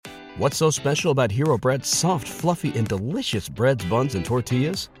What's so special about Hero Bread's soft, fluffy, and delicious breads, buns, and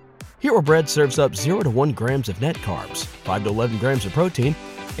tortillas? Hero Bread serves up 0 to 1 grams of net carbs, 5 to 11 grams of protein,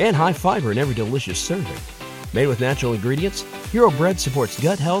 and high fiber in every delicious serving. Made with natural ingredients, Hero Bread supports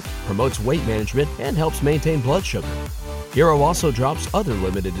gut health, promotes weight management, and helps maintain blood sugar. Hero also drops other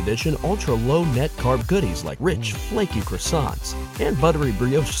limited edition ultra-low net carb goodies like rich, flaky croissants and buttery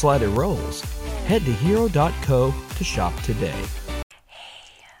brioche slider rolls. Head to hero.co to shop today.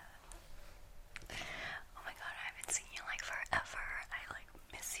 Hey. Oh my god, I haven't seen you like forever. I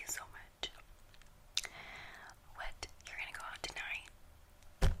miss you so much. What? You're gonna go out tonight?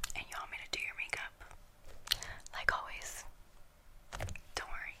 And you want me to do your makeup? Like always. Don't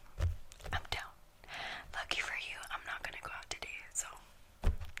worry. I'm down. Lucky for you, I'm not gonna go out today, so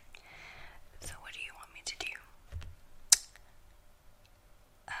what do you want me to do?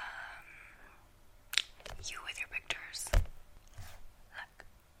 You with your pictures.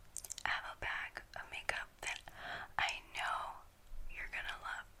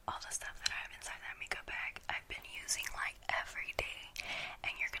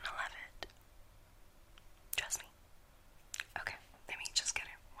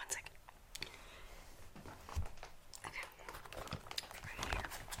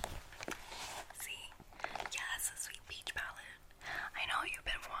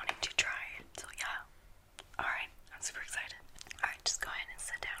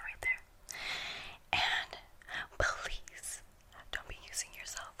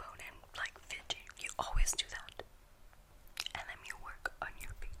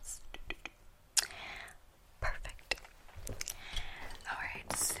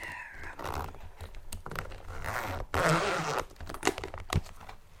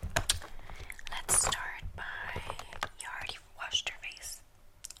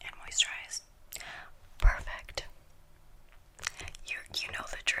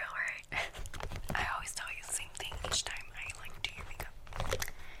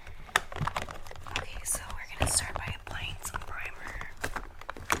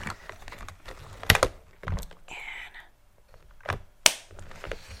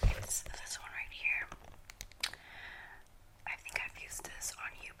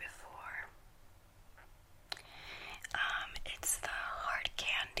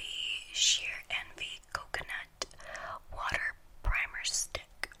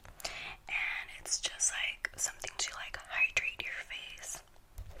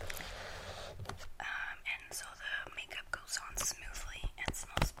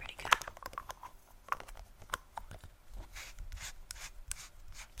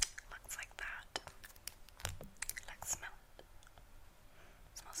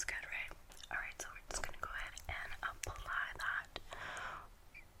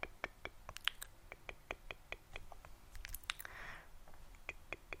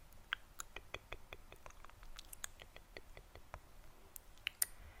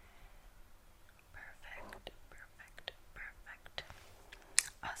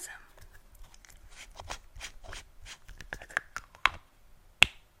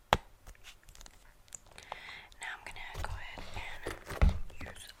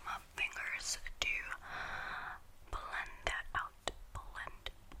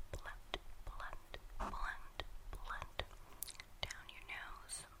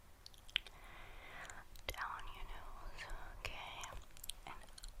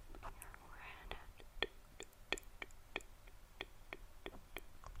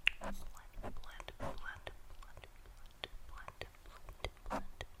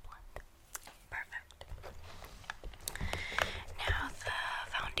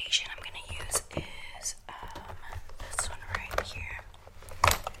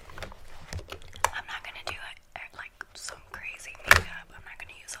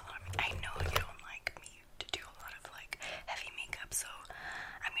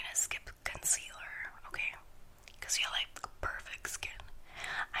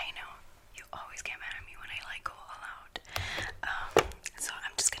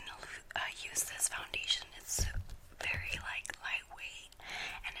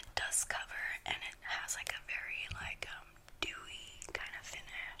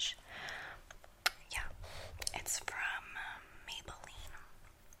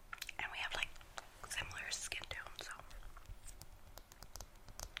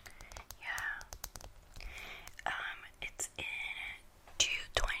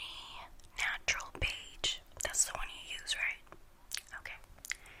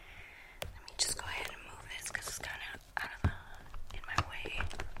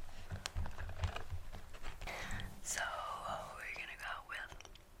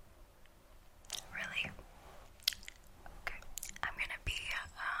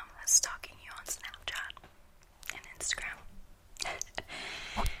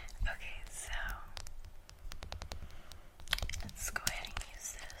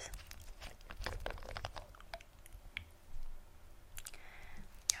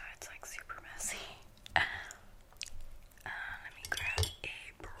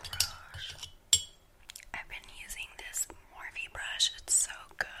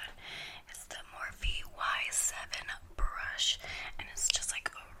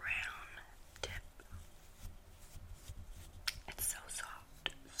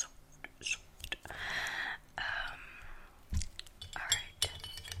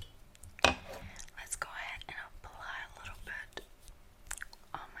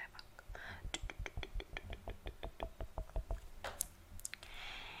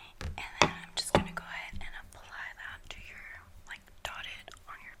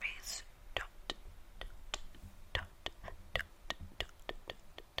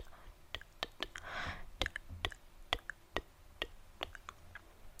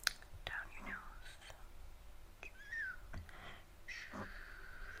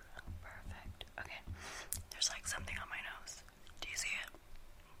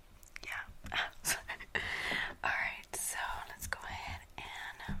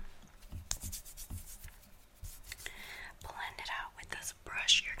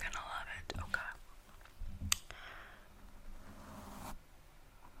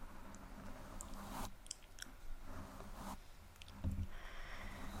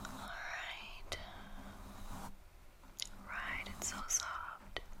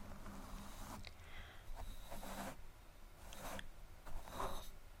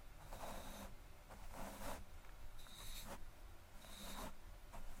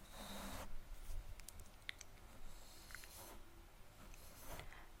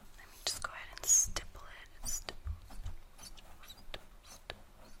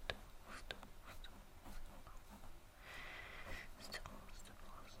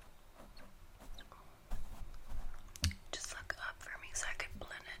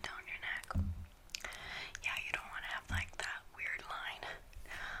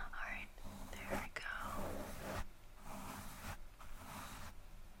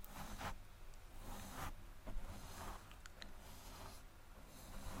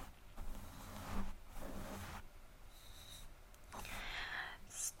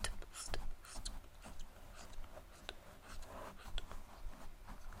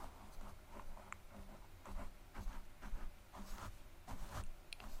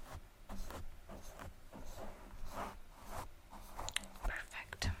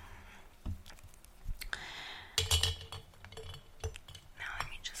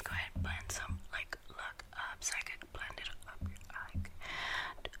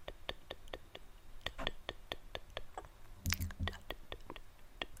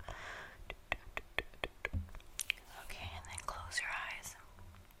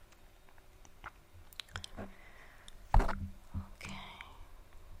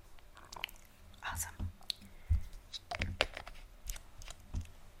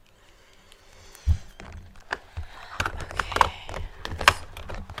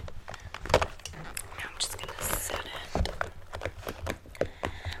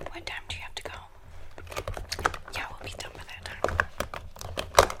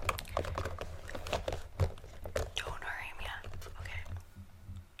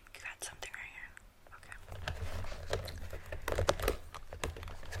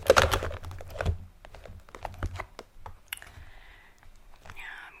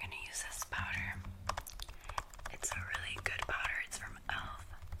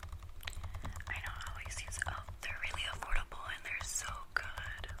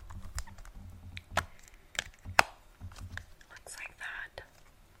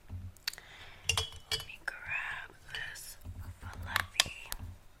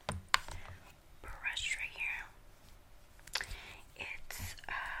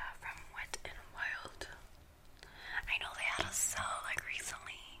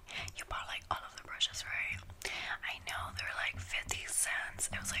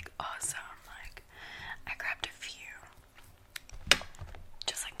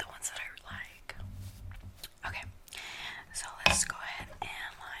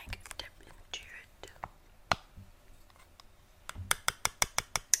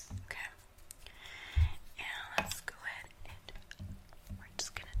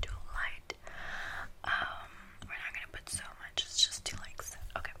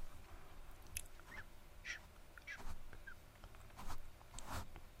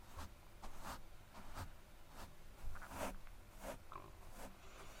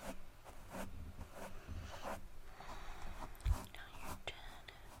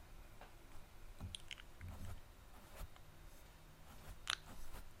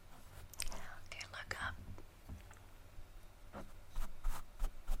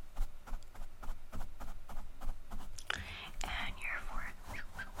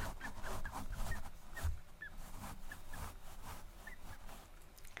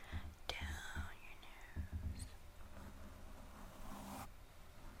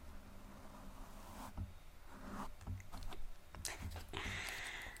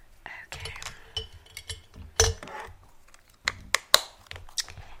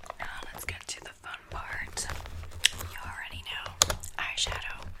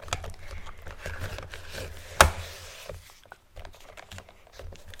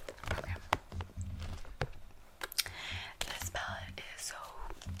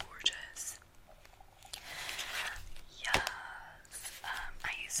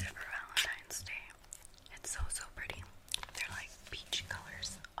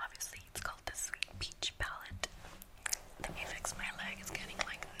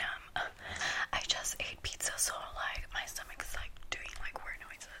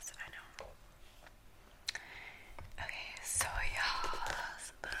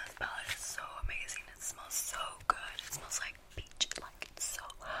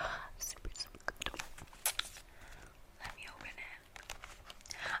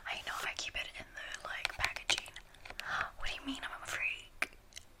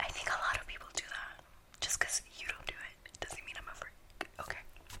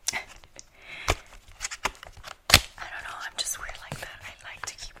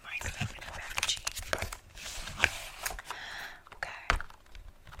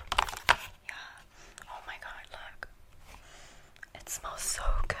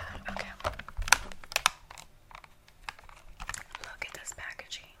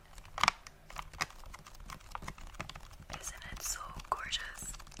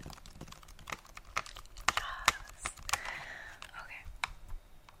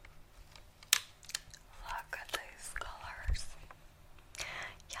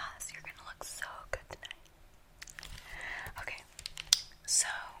 So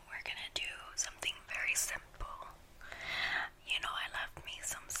we're gonna do something very simple. You know, I love me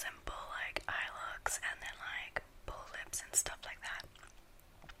some simple like eye looks and then like bull lips and stuff like that.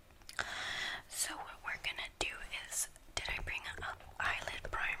 So what we're gonna do is, did I bring up eyelid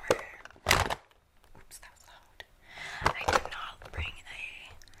primer? Oops, that was loud. I did not bring a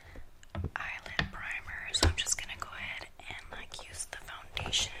eyelid primer, so I'm just gonna go ahead and like use the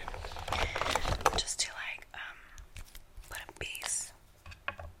foundation just to like put a base.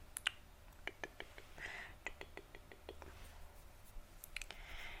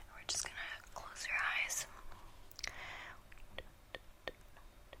 We're just gonna close your eyes.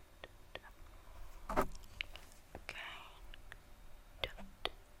 Okay.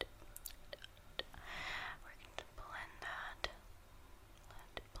 We're going to blend that.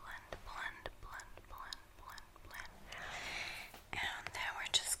 Blend. And then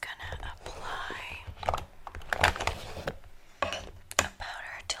we're just gonna apply a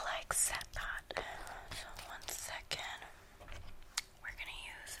powder to like set that. So 1 second. We're gonna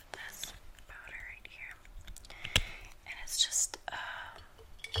use this powder right here. And it's just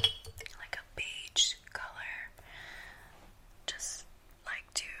like a beige color. Just like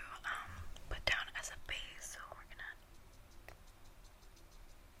to put down as a base. So we're gonna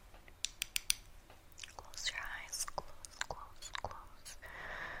close your eyes. Close.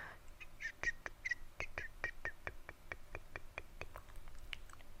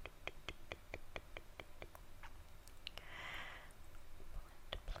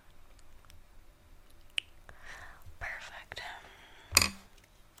 Perfect.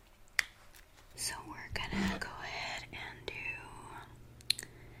 So we're gonna go ahead and do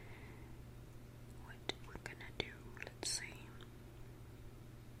what we're gonna do. Let's see.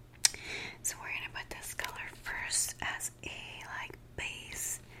 So we're gonna put this color first as a like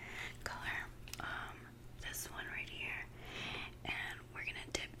base color. This one right here, and we're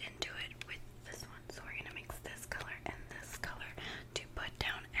gonna dip into it with this one. So we're gonna mix this color and this color to put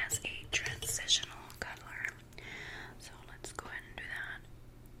down as a transitional color. So let's go ahead and do that.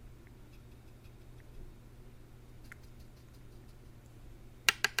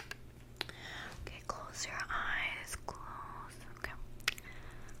 Okay, close your eyes. Close. Okay.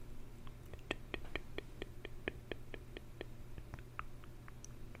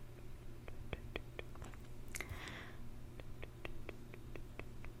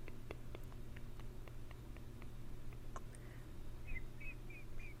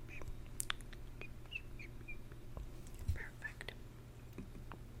 Perfect.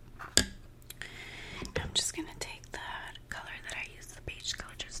 I'm just gonna take that color that I used, the beige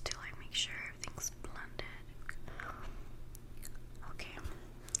color, just to like make sure everything's blended. Okay.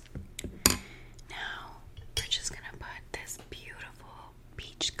 Now we're just gonna put this beautiful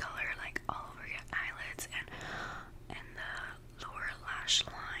peach color like all over your eyelids and the lower lash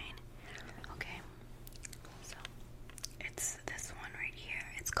line. Okay. So it's this one right here.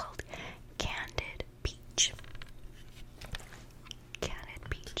 It's called Candid Peach. Candid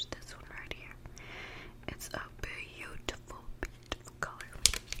Peach, this one right here. It's a beautiful color.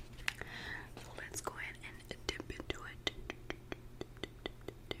 So let's go ahead and dip into it.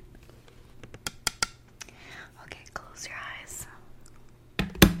 Okay, close your eyes.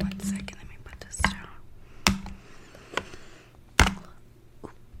 1 second, let me put this down.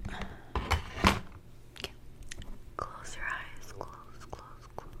 Okay. Close your eyes. Close.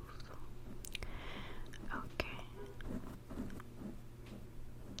 Okay.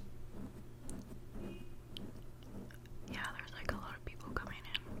 Yeah, there's like a lot of people coming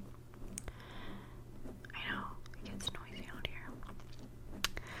in. I know, it gets noisy out here.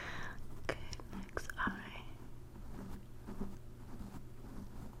 Okay, next eye.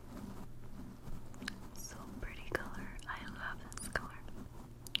 So pretty color. I love this color.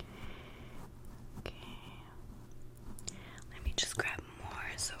 Okay. Let me just grab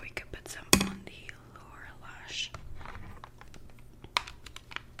more so we can put some on the lower lash.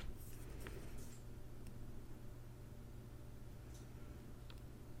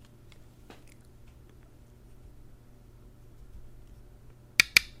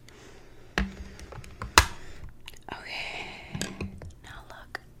 Okay, now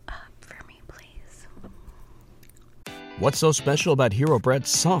look up for me, please. What's so special about Hero Bread's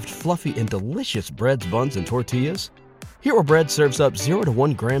soft, fluffy, and delicious breads, buns, and tortillas? Hero Bread serves up 0 to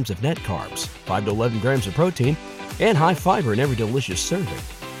 1 grams of net carbs, 5 to 11 grams of protein, and high fiber in every delicious serving.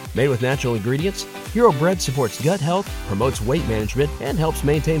 Made with natural ingredients, Hero Bread supports gut health, promotes weight management, and helps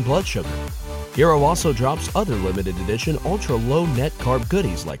maintain blood sugar. Hero also drops other limited edition ultra-low net carb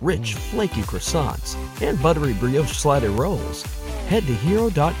goodies like rich, flaky croissants and buttery brioche slider rolls. Head to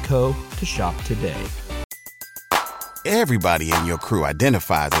hero.co to shop today. Everybody in your crew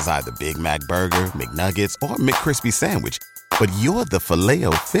identifies as either Big Mac Burger, McNuggets, or McCrispy Sandwich. But you're the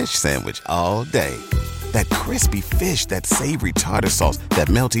Filet-O-Fish Sandwich all day. That crispy fish, that savory tartar sauce, that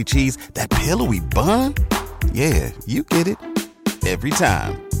melty cheese, that pillowy bun. Yeah, you get it. Every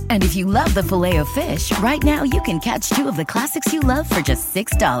time. And if you love the Filet-O-Fish, right now you can catch two of the classics you love for just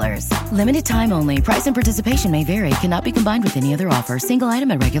 $6. Limited time only. Price and participation may vary. Cannot be combined with any other offer. Single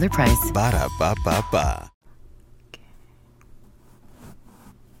item at regular price. Ba-da-ba-ba-ba.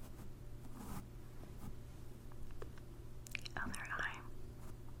 Other eye.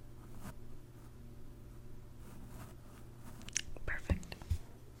 Perfect.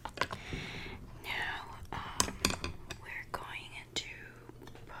 Now, we're going to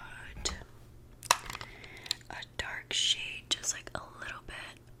put a dark shade, just like a little bit,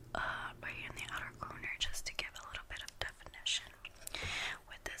 right in the outer corner, just to give a little bit of definition.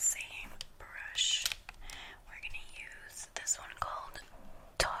 With the same brush, we're gonna use this one called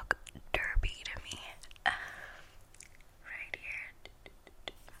Talk Derby to Me. Right here.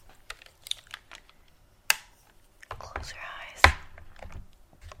 Close your eyes.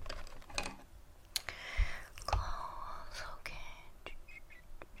 Close, okay.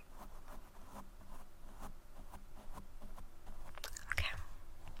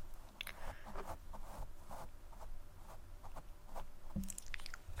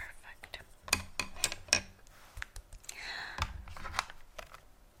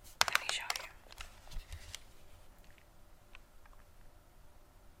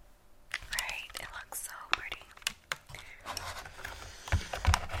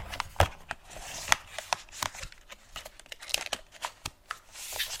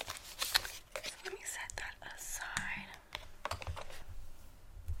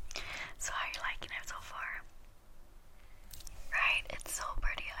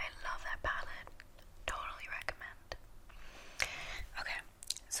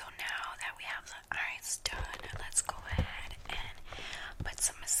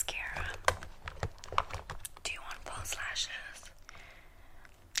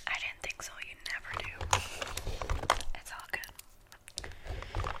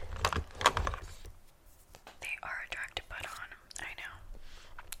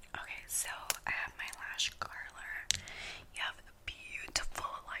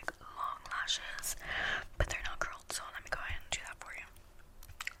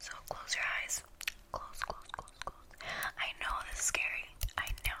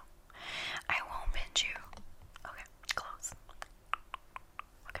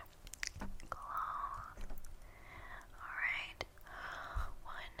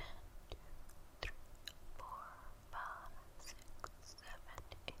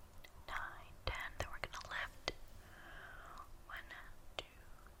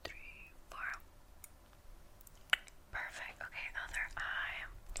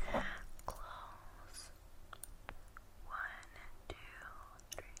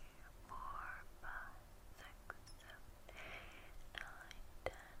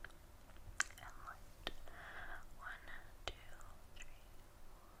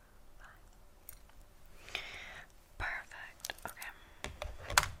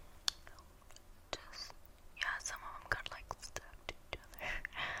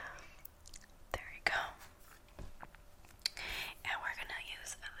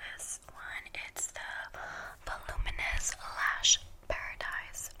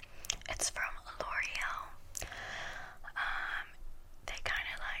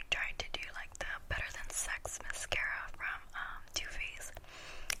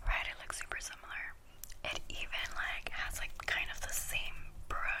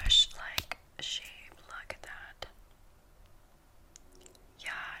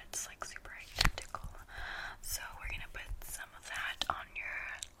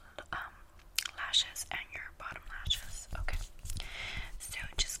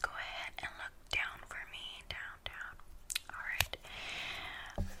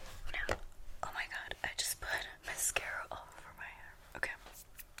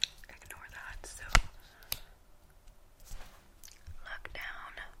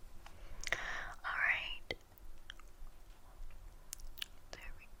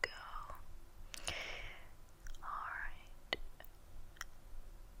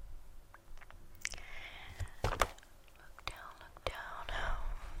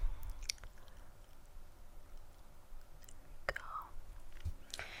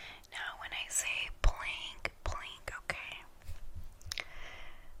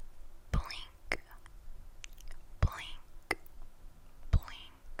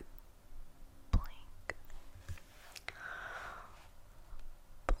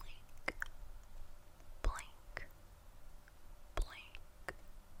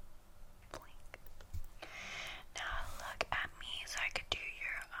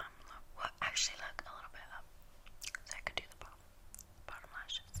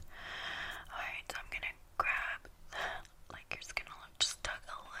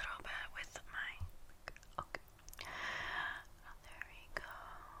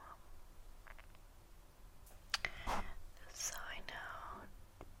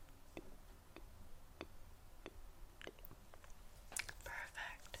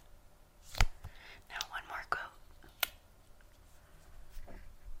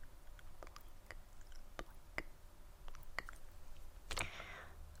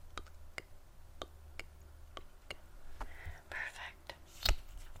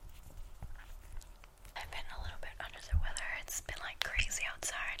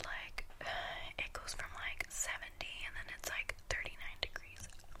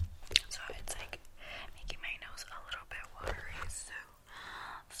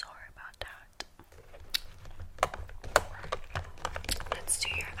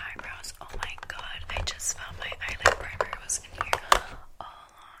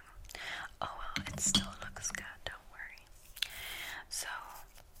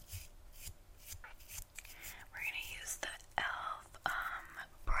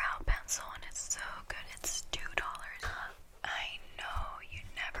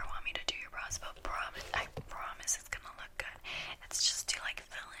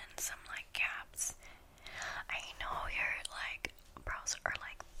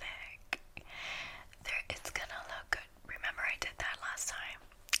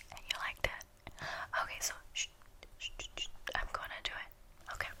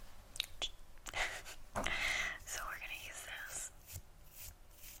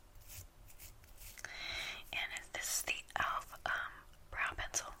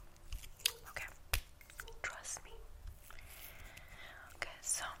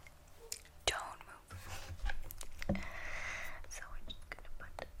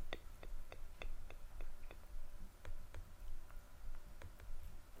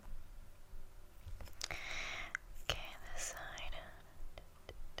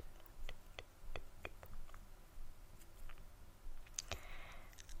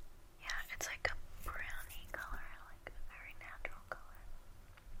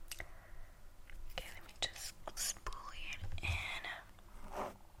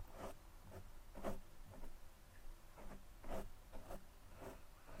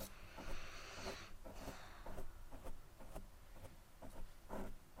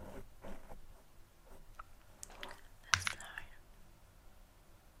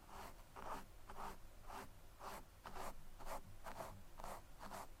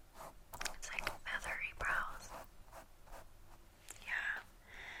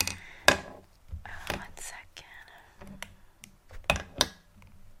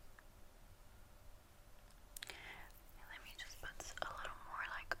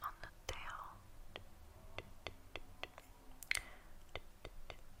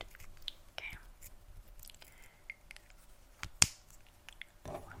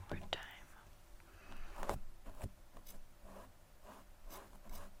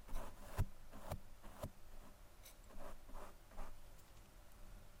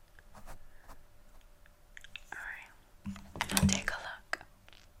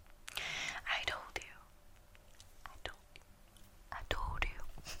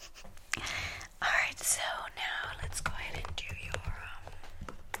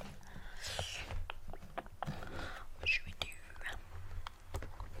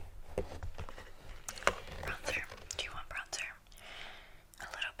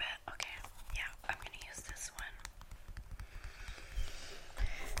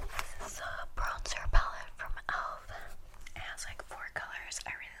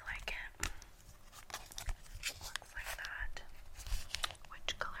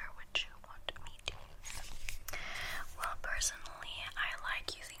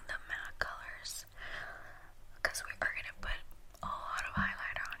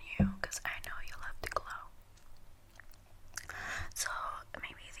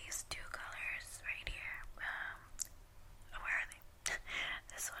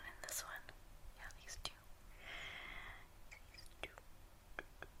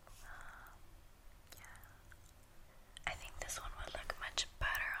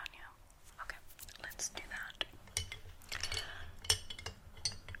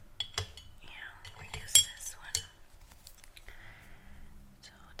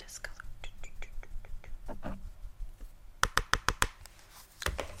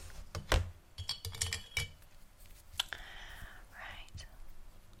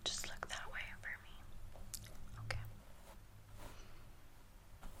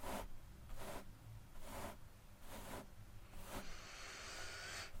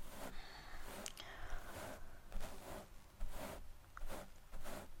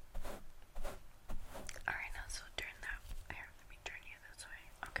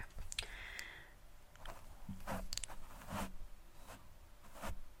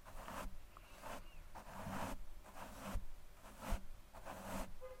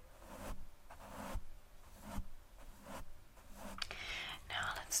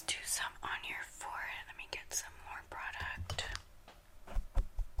 Let's do some on your forehead. Let me get some more product.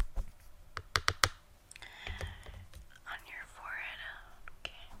 On your forehead.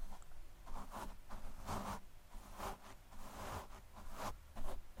 Okay.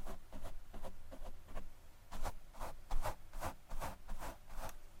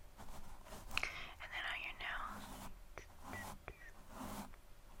 And then on your nose.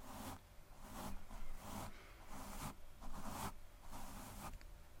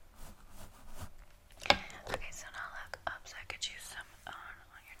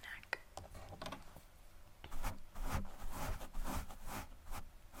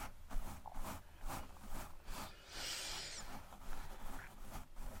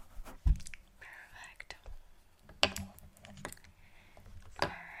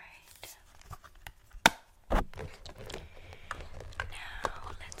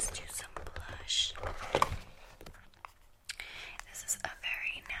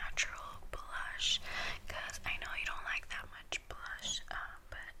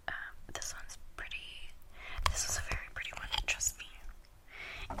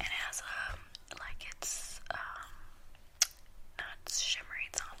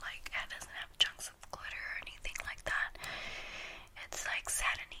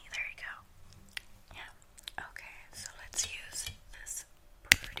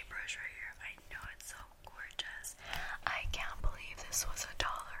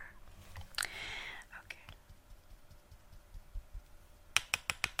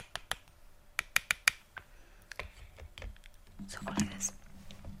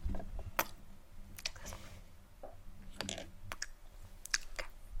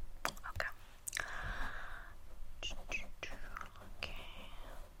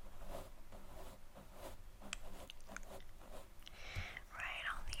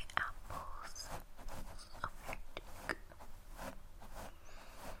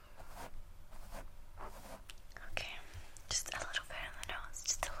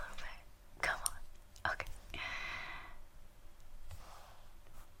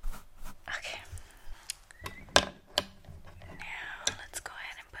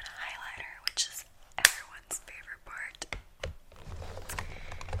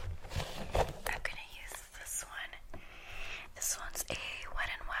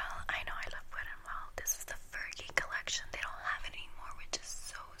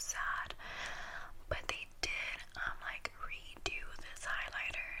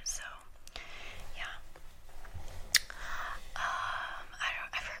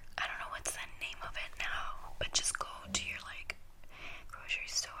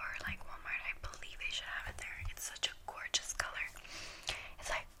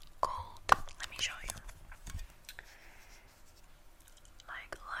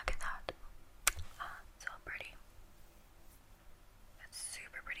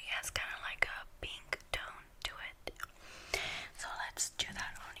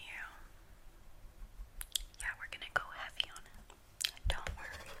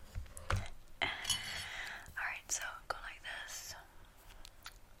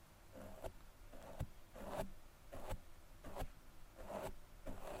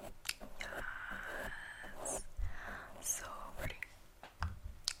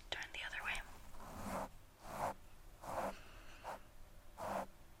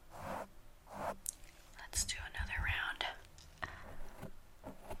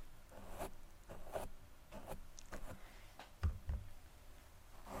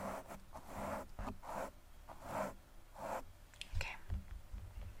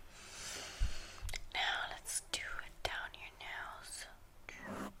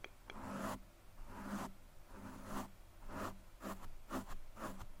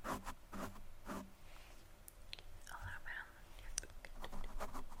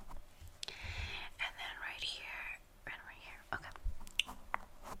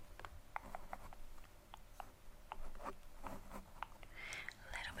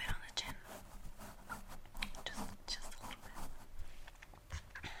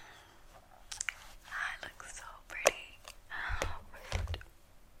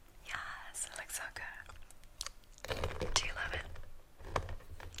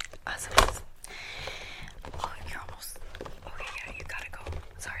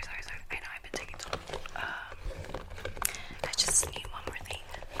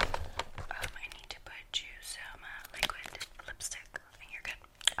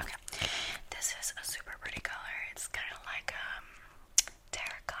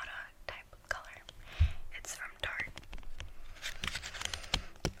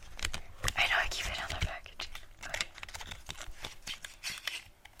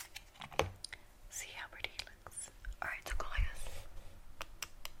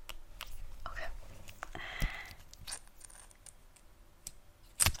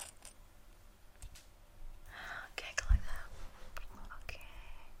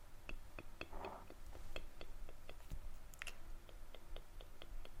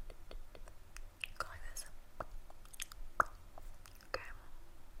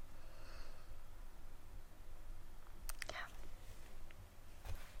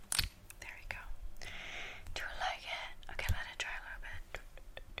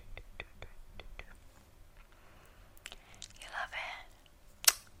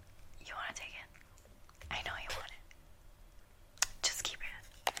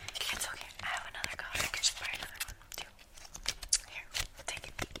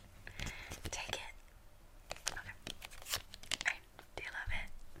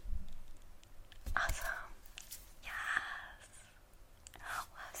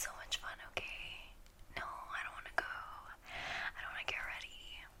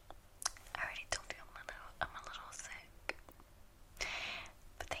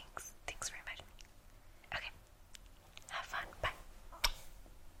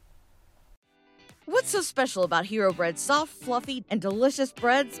 What's so special about Hero Bread's soft, fluffy, and delicious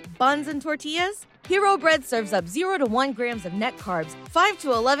breads, buns, and tortillas? Hero Bread serves up 0 to 1 grams of net carbs, 5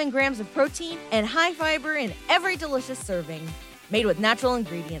 to 11 grams of protein, and high fiber in every delicious serving. Made with natural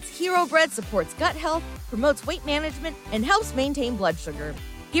ingredients, Hero Bread supports gut health, promotes weight management, and helps maintain blood sugar.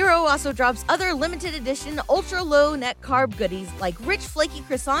 Hero also drops other limited edition ultra-low net carb goodies like rich flaky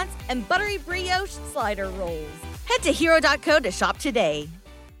croissants and buttery brioche slider rolls. Head to hero.co to shop today.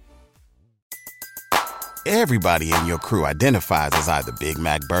 Everybody in your crew identifies as either Big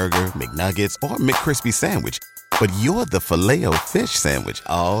Mac Burger, McNuggets, or McCrispy Sandwich. But you're the Filet-O-Fish Sandwich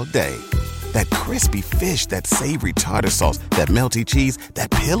all day. That crispy fish, that savory tartar sauce, that melty cheese,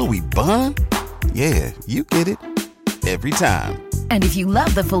 that pillowy bun. Yeah, you get it. Every time. And if you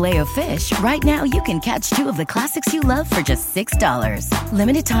love the Filet-O-Fish, right now you can catch 2 of the classics you love for just $6.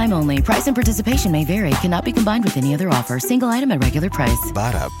 Limited time only. Price and participation may vary. Cannot be combined with any other offer. Single item at regular price.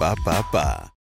 Ba-da-ba-ba-ba.